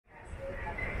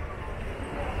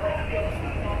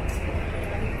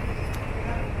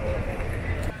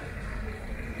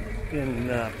in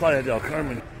Playa del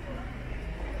Carmen.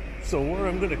 So where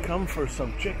I'm going to come for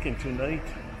some chicken tonight,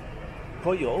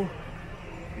 pollo,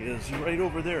 is right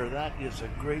over there. That is a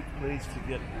great place to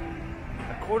get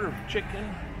a quarter of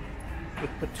chicken with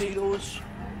potatoes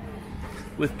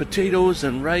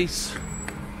and rice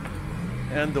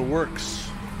and the works.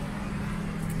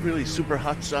 Really super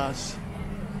hot sauce.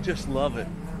 Just love it.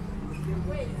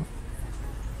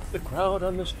 The crowd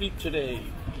on the street today.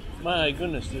 My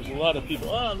goodness, there's a lot of people.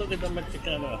 Oh, look at the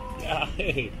Mexicana. Yeah,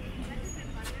 hey.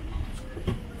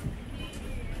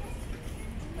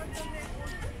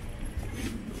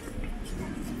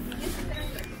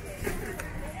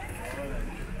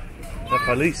 The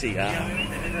policia.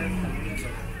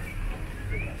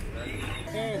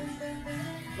 Hey,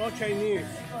 no Chinese.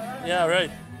 Yeah,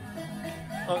 right.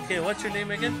 Okay, what's your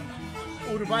name again?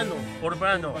 Urbano.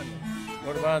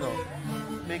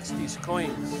 Makes these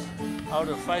coins out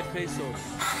of 5 pesos. 2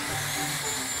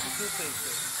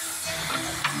 pesos.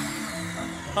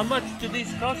 How much do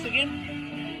these cost again?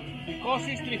 The cost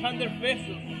is 300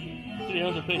 pesos.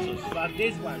 300 pesos. But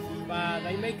this one, but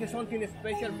I make something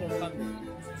special for 100.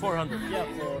 400. Yeah,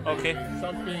 for okay.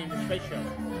 Something special.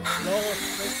 No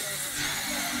special.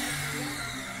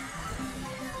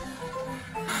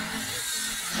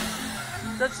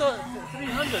 That's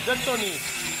 300. That's only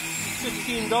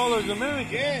 $16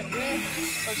 American. Yeah.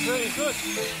 That's very good.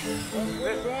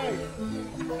 That's right.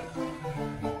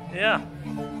 Yeah.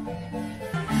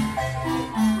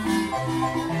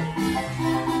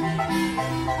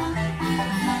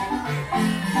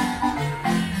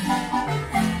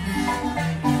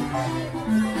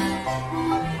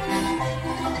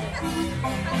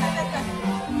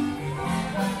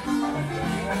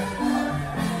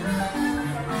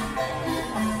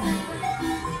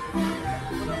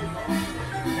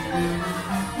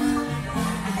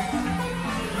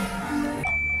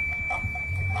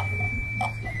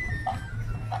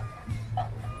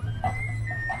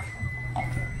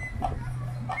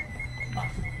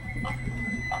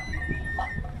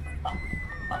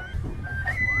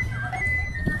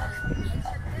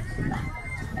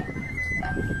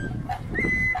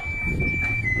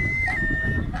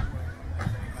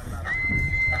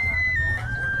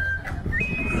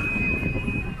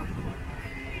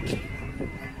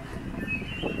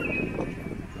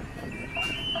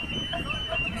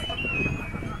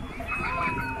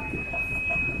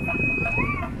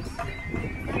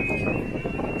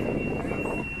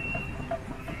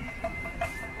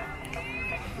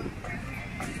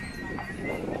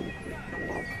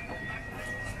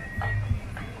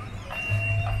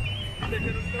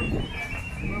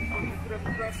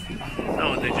 Now,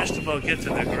 when they just about get to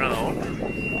the ground,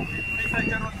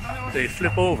 they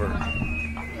flip over.